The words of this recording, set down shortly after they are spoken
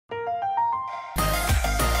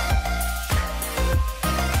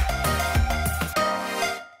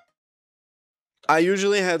I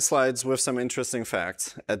usually had slides with some interesting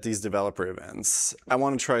facts at these developer events. I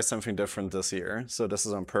want to try something different this year, so this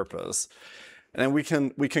is on purpose. And then we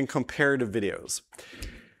can compare the videos.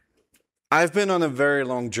 I've been on a very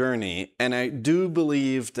long journey, and I do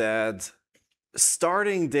believe that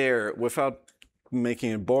starting there without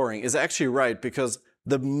making it boring is actually right, because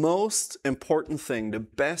the most important thing, the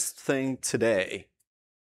best thing today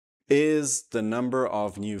is the number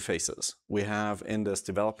of new faces we have in this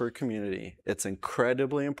developer community. It's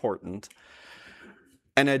incredibly important.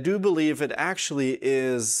 And I do believe it actually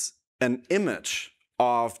is an image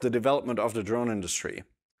of the development of the drone industry.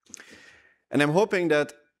 And I'm hoping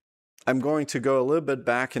that I'm going to go a little bit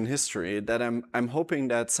back in history, that I'm hoping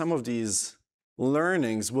that some of these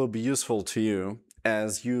learnings will be useful to you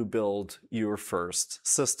as you build your first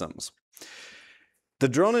systems. The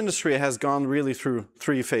drone industry has gone really through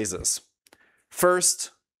 3 phases. First,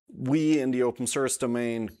 we in the open source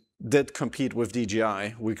domain did compete with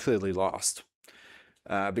DJI. We clearly lost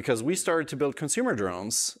because we started to build consumer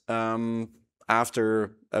drones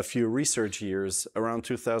after a few research years around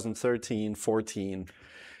 2013, 14.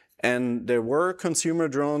 And there were consumer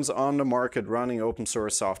drones on the market running open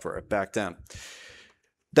source software back then.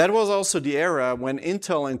 That was also the era when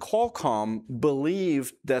Intel and Qualcomm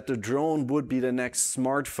believed that the drone would be the next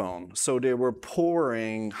smartphone. So they were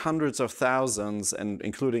pouring hundreds of thousands, and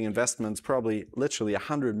including investments, probably literally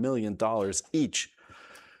 $100 million each,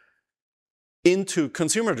 into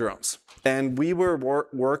consumer drones. And we were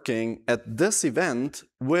working at this event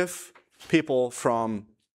with people from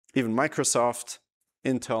even Microsoft,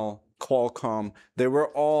 Intel, Qualcomm. They were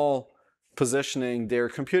all positioning their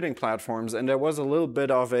computing platforms, and there was a little bit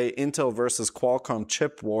of a Intel versus Qualcomm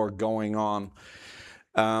chip war going on,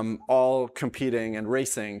 all competing and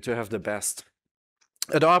racing to have the best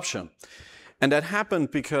adoption. And that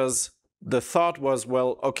happened because the thought was,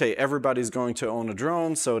 well, okay, everybody's going to own a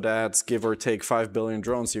drone, so that's give or take 5 billion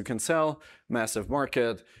drones you can sell, massive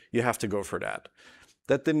market, you have to go for that.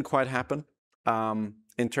 That didn't quite happen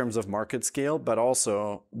in terms of market scale, but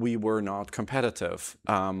also we were not competitive.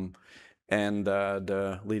 And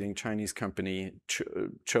the leading Chinese company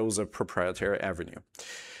chose a proprietary avenue.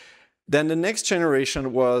 Then the next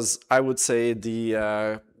generation was, I would say,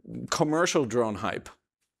 the commercial drone hype,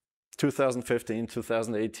 2015,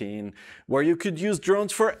 2018, where you could use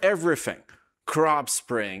drones for everything. Crop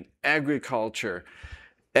spraying, agriculture,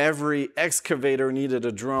 every excavator needed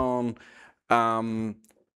a drone, cargo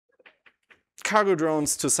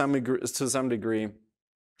drones to some degree.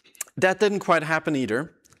 That didn't quite happen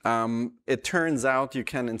either. It turns out you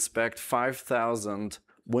can inspect 5,000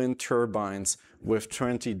 wind turbines with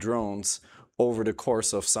 20 drones over the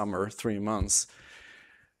course of summer, 3 months.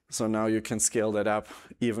 So now you can scale that up.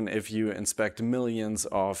 Even if you inspect millions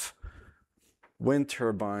of wind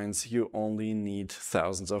turbines, you only need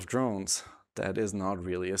thousands of drones. That is not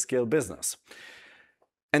really a scale business.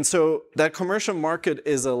 And so that commercial market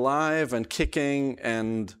is alive and kicking,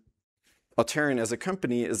 and Auterion as a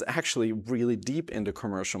company is actually really deep in the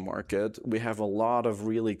commercial market. We have a lot of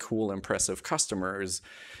really cool, impressive customers,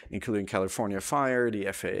 including California Fire, the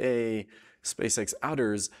FAA, SpaceX,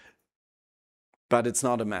 others, but it's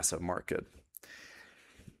not a massive market.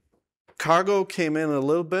 Cargo came in a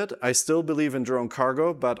little bit. I still believe in drone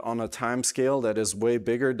cargo, but on a time scale that is way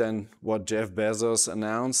bigger than what Jeff Bezos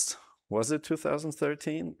announced. Was it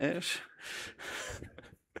 2013-ish?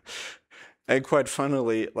 And quite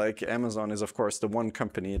funnily, like Amazon is, of course, the one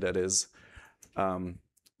company that is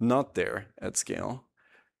not there at scale.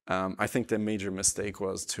 I think the major mistake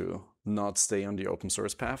was to not stay on the open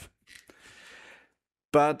source path.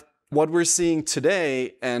 But what we're seeing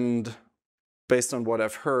today, and based on what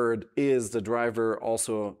I've heard, is the driver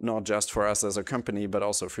also not just for us as a company, but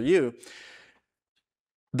also for you,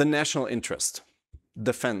 the national interest,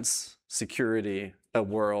 defense, security, a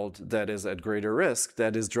world that is at greater risk,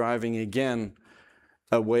 that is driving again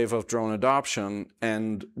a wave of drone adoption,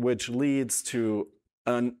 and which leads to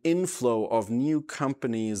an inflow of new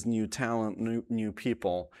companies, new talent, new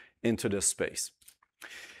people into this space.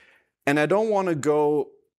 And I don't want to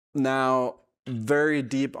go now very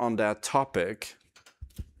deep on that topic,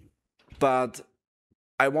 but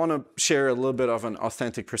I want to share a little bit of an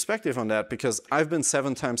authentic perspective on that, because I've been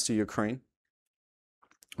 7 times to Ukraine,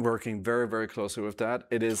 working very, very closely with that.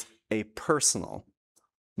 It is a personal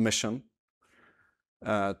mission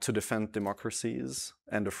to defend democracies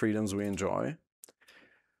and the freedoms we enjoy.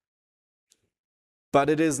 But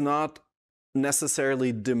it is not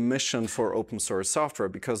necessarily the mission for open source software,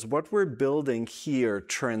 because what we're building here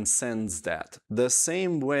transcends that. The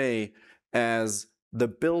same way as the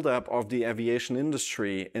buildup of the aviation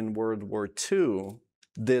industry in World War II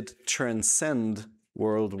did transcend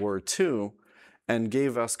World War II and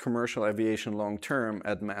gave us commercial aviation long-term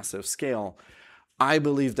at massive scale. I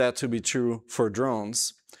believe that to be true for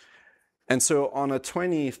drones. And so on a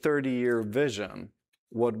 20, 30-year vision,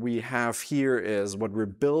 what we have here is, what we're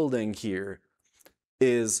building here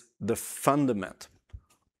is the fundament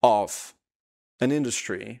of an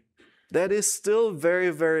industry that is still very,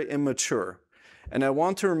 very immature. And I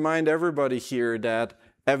want to remind everybody here that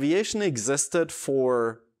aviation existed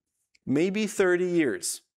for maybe 30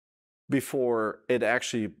 years before it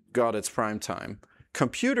actually got its prime time.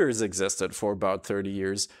 Computers existed for about 30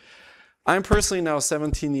 years. I'm personally now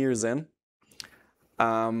 17 years in.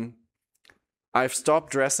 I've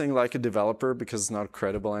stopped dressing like a developer because it's not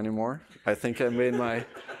credible anymore. I think I made my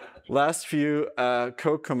last few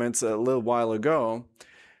code comments a little while ago.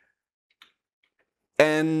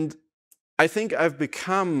 And I think I've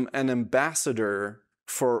become an ambassador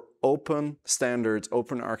for open standards,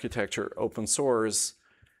 open architecture, open source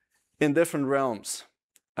in different realms.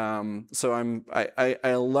 So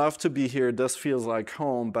I love to be here. This feels like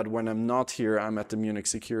home, but when I'm not here, I'm at the Munich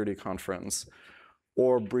Security Conference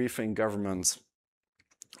or briefing governments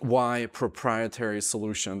why proprietary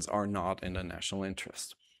solutions are not in the national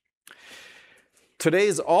interest. Today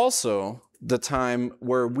is also the time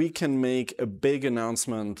where we can make a big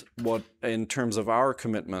announcement in terms of our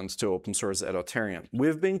commitment to open source at Auterion.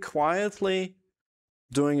 We've been quietly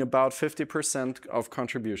doing about 50% of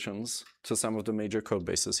contributions to some of the major code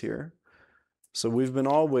bases here. So we've been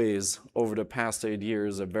always, over the past 8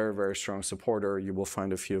 years, a very, very strong supporter. You will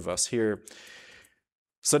find a few of us here.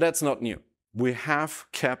 So that's not new. We have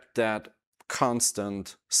kept that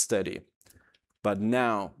constant steady, but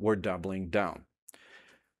now we're doubling down.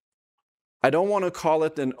 I don't want to call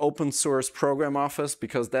it an open source program office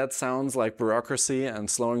because that sounds like bureaucracy and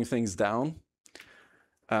slowing things down.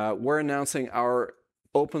 We're announcing our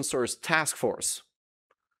open source task force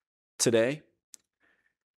today.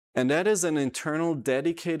 And that is an internal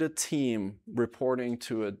dedicated team reporting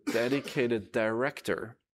to a dedicated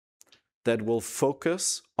director that will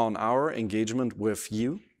focus on our engagement with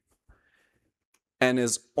you and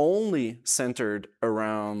is only centered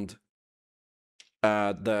around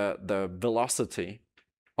the velocity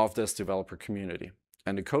of this developer community.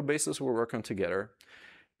 And the code bases will work on together.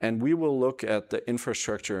 And we will look at the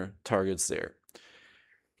infrastructure targets there.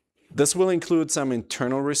 This will include some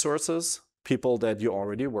internal resources, people that you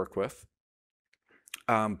already work with,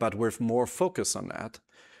 but with more focus on that.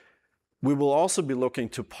 We will also be looking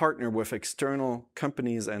to partner with external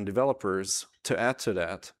companies and developers to add to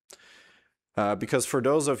that. Because for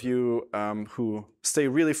those of you who stay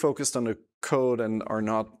really focused on the code and are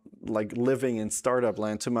not like living in startup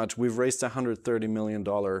land too much, we've raised a $130 million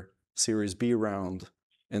Series B round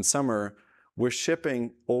in summer. We're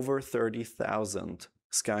shipping over 30,000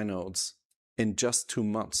 Skynodes in just 2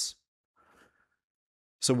 months.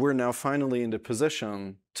 So we're now finally in the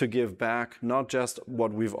position to give back not just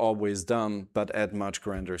what we've always done, but at much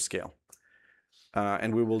grander scale.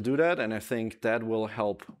 And we will do that, and I think that will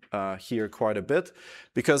help here quite a bit,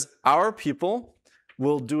 because our people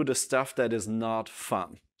will do the stuff that is not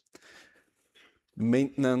fun.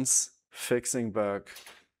 Maintenance, fixing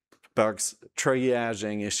bugs,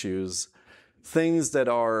 triaging issues, things that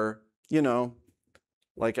are, you know,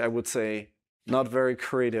 like I would say, not very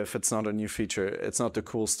creative. It's not a new feature. It's not the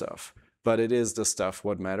cool stuff, but it is the stuff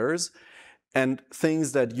what matters. And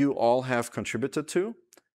things that you all have contributed to.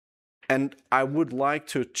 And I would like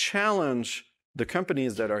to challenge the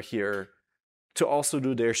companies that are here to also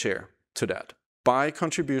do their share to that by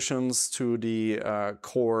contributions to the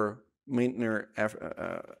core maintainer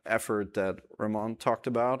effort that Ramon talked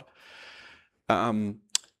about,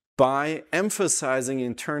 by emphasizing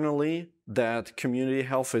internally that community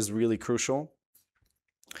health is really crucial.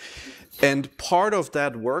 And part of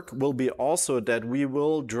that work will be also that we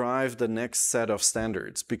will drive the next set of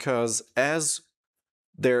standards, because as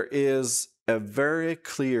there is a very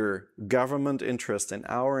clear government interest in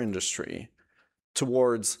our industry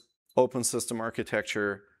towards open system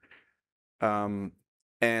architecture,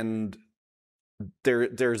 and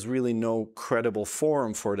there's really no credible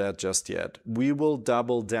forum for that just yet. We will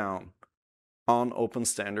double down on open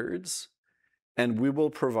standards, and we will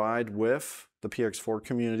provide with the PX4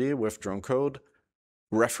 community, with drone code,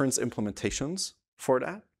 reference implementations for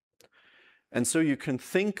that. And so you can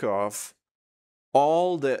think of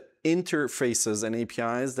all the interfaces and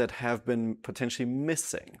APIs that have been potentially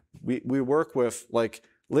missing. We work with, like,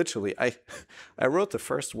 literally, I wrote the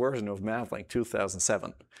first version of Mavlink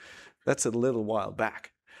 2007. That's a little while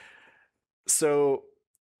back. So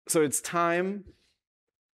it's time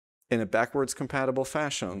in a backwards compatible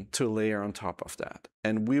fashion to layer on top of that.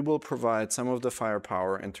 And we will provide some of the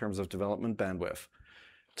firepower in terms of development bandwidth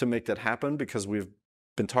to make that happen, because we've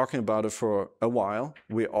been talking about it for a while.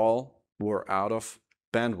 We all were out of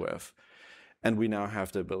bandwidth, and we now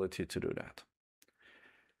have the ability to do that.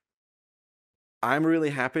 I'm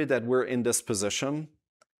really happy that we're in this position.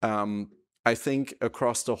 I think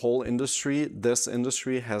across the whole industry, this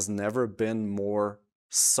industry has never been more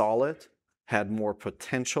solid, had more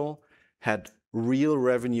potential, had real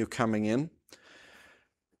revenue coming in.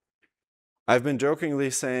 I've been jokingly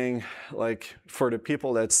saying, like, for the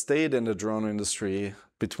people that stayed in the drone industry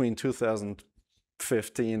between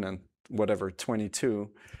 2015 and whatever, 22,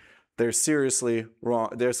 they're seriously wrong.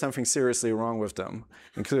 There's something seriously wrong with them,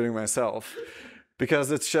 including myself,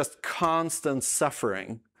 because it's just constant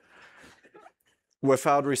suffering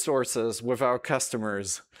without resources, without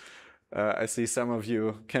customers. I see some of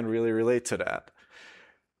you can really relate to that.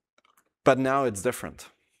 But now it's different.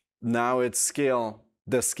 Now it's scale.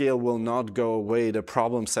 The scale will not go away. The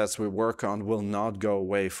problem sets we work on will not go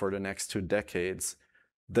away for the next 2 decades.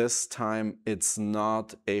 This time, it's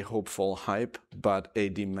not a hopeful hype, but a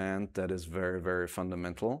demand that is very, very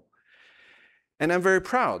fundamental. And I'm very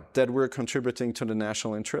proud that we're contributing to the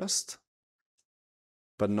national interest,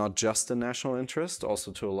 but not just the national interest,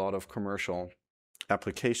 also to a lot of commercial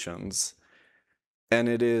applications. And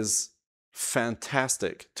it is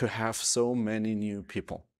fantastic to have so many new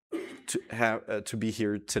people to be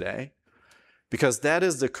here today, because that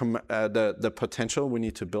is the potential we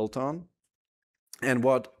need to build on. And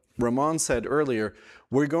what Ramon said earlier,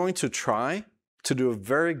 we're going to try to do a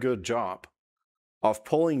very good job of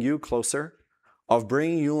pulling you closer, of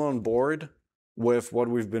bringing you on board with what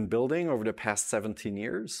we've been building over the past 17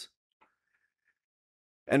 years.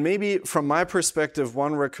 And maybe from my perspective,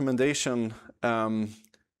 one recommendation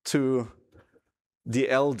to the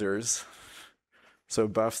elders, so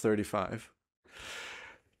above 35,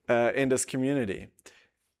 in this community,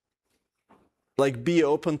 like, be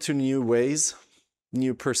open to new ways,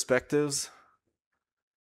 new perspectives.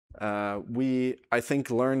 We, I think,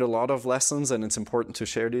 learned a lot of lessons, and it's important to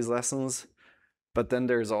share these lessons. But then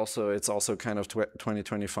it's also kind of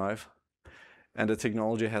 2025, and the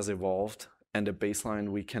technology has evolved, and the baseline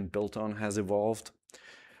we can build on has evolved.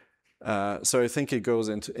 So I think it goes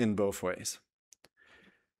in both ways.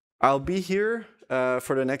 I'll be here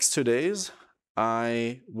for the next 2 days.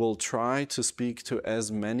 I will try to speak to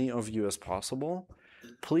as many of you as possible.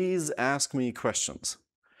 Please ask me questions.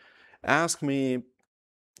 Ask me,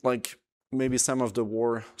 like, maybe some of the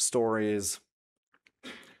war stories,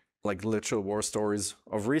 like literal war stories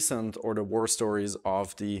of recent, or the war stories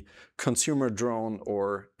of the consumer drone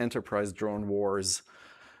or enterprise drone wars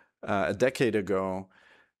a decade ago.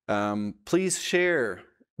 Please share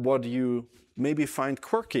what you maybe find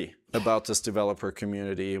quirky about this developer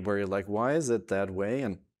community, where you're like, why is it that way?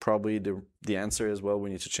 And probably the answer is, well,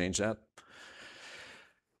 we need to change that.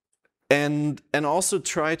 And also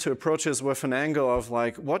try to approach this with an angle of,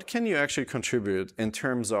 like, what can you actually contribute in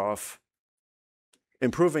terms of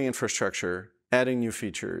improving infrastructure, adding new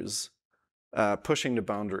features, pushing the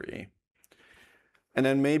boundary. And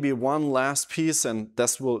then maybe one last piece, and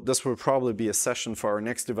this will probably be a session for our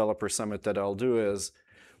next developer summit that I'll do, is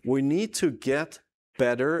we need to get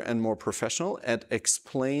better and more professional at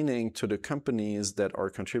explaining to the companies that are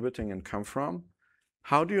contributing and come from,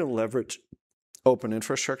 how do you leverage open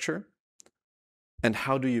infrastructure, and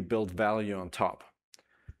how do you build value on top?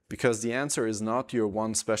 Because the answer is not your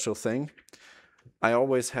one special thing. I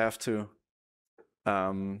always have to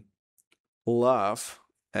laugh,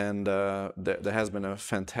 and there has been a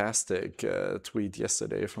fantastic tweet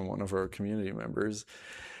yesterday from one of our community members,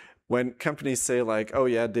 when companies say, like, oh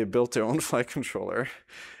yeah, they built their own flight controller,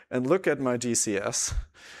 and look at my GCS,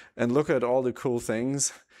 and look at all the cool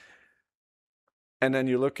things, and then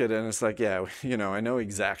you look at it and it's like, yeah, you know, I know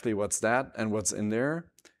exactly what's that and what's in there.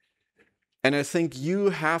 And I think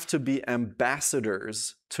you have to be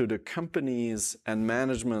ambassadors to the companies and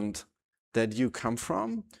management that you come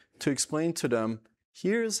from to explain to them,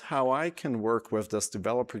 here's how I can work with this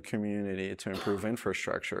developer community to improve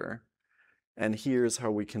infrastructure. And here's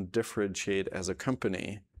how we can differentiate as a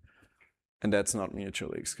company. And that's not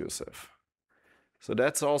mutually exclusive. So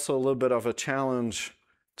that's also a little bit of a challenge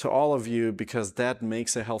to all of you, because that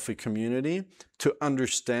makes a healthy community, to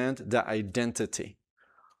understand the identity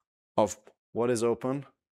of what is open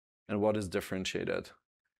and what is differentiated.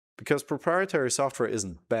 Because proprietary software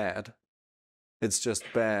isn't bad. It's just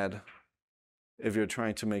bad if you're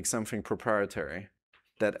trying to make something proprietary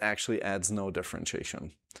that actually adds no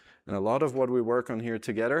differentiation. And a lot of what we work on here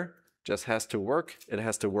together just has to work. It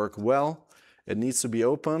has to work well. It needs to be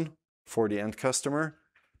open. for the end customer,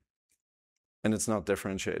 and it's not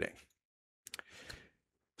differentiating.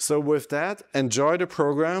 So with that, enjoy the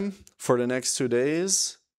program for the next 2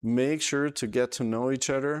 days. Make sure to get to know each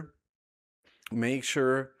other. Make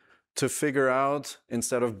sure to figure out,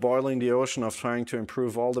 instead of boiling the ocean of trying to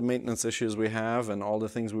improve all the maintenance issues we have and all the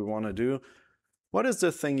things we want to do, what is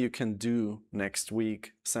the thing you can do next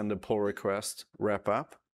week? Send a pull request, wrap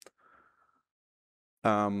up.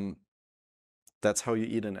 That's how you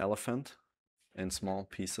eat an elephant, in small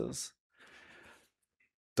pieces.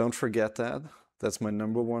 Don't forget that. That's my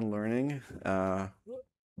 #1 learning,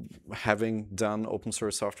 having done open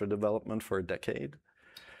source software development for a decade.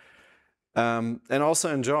 And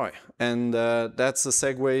also enjoy. And that's a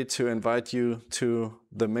segue to invite you to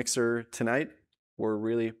the Mixer tonight. We're a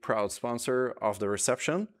really proud sponsor of the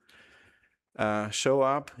reception. Show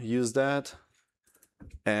up, use that,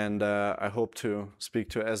 and I hope to speak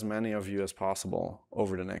to as many of you as possible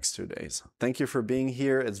over the next 2 days. Thank you for being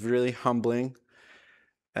here. It's really humbling,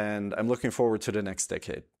 and I'm looking forward to the next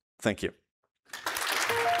decade. Thank you.